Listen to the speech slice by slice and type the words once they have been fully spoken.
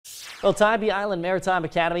Well, Tybee Island Maritime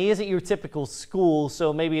Academy isn't your typical school,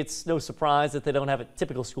 so maybe it's no surprise that they don't have a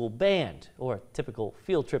typical school band or a typical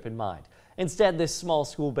field trip in mind. Instead, this small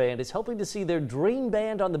school band is hoping to see their dream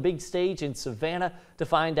band on the big stage in Savannah to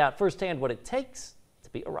find out firsthand what it takes to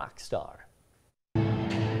be a rock star.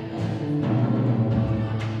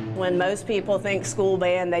 When most people think school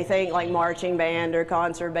band, they think like marching band or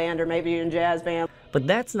concert band or maybe even jazz band. But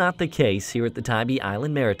that's not the case here at the Tybee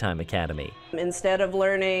Island Maritime Academy. Instead of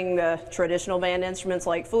learning the traditional band instruments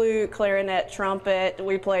like flute, clarinet, trumpet,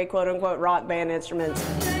 we play quote-unquote rock band instruments.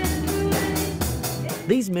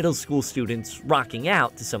 These middle school students rocking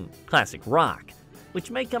out to some classic rock, which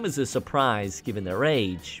may come as a surprise given their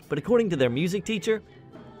age, but according to their music teacher,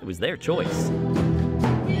 it was their choice.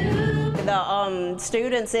 The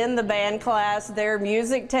students in the band class, their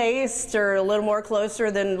music tastes are a little more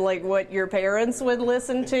closer than like what your parents would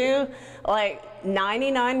listen to. Like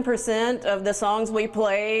 99% of the songs we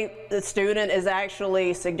play, the student is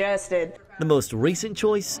actually suggested. The most recent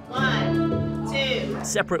choice? 1, 2.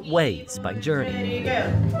 Separate Ways by Journey. There you go.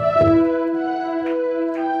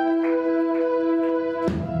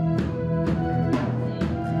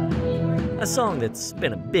 A song that's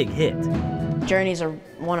been a big hit. Journeys are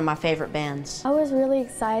one of my favorite bands. I was really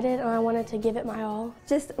excited and I wanted to give it my all.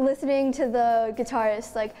 Just listening to the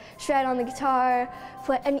guitarists like shred on the guitar,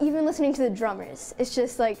 and even listening to the drummers. It's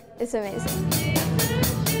just like, it's amazing.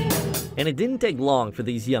 And it didn't take long for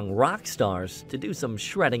these young rock stars to do some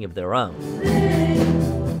shredding of their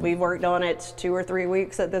own. We've worked on it 2 or 3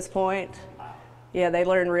 weeks at this point. Yeah, they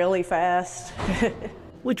learn really fast.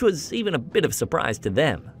 Which was even a bit of a surprise to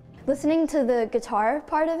them. Listening to the guitar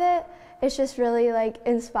part of it, it's just really like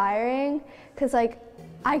inspiring because like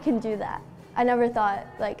I can do that. I never thought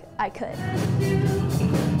like I could.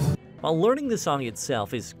 While learning the song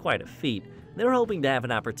itself is quite a feat, they're hoping to have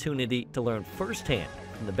an opportunity to learn firsthand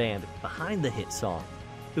from the band behind the hit song,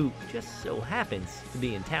 who just so happens to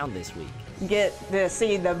be in town this week. Get to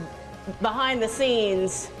see the behind the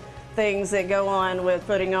scenes things that go on with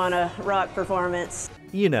putting on a rock performance.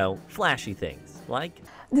 You know, flashy things like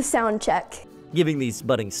The sound check. Giving these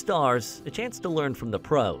budding stars a chance to learn from the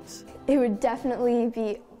pros. It would definitely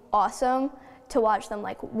be awesome to watch them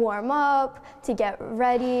like warm up, to get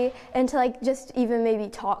ready, and to like just even maybe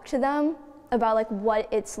talk to them about like what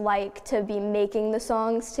it's like to be making the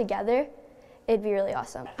songs together. It'd be really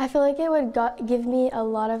awesome. I feel like it would give me a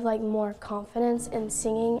lot of like more confidence in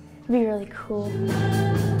singing. It'd be really cool.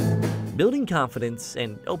 Building confidence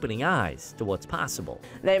and opening eyes to what's possible.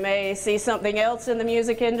 They may see something else in the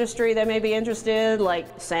music industry they may be interested, like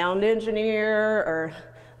sound engineer or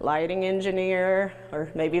lighting engineer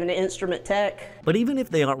or maybe even an instrument tech. But even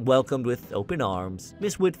if they aren't welcomed with open arms,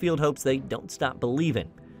 Miss Whitfield hopes they don't stop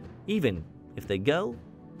believing, even if they go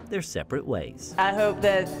their separate ways. I hope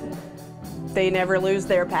that they never lose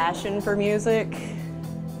their passion for music,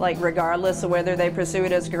 like regardless of whether they pursue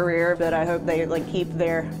it as a career, but I hope they like keep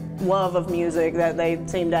their love of music that they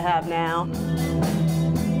seem to have now.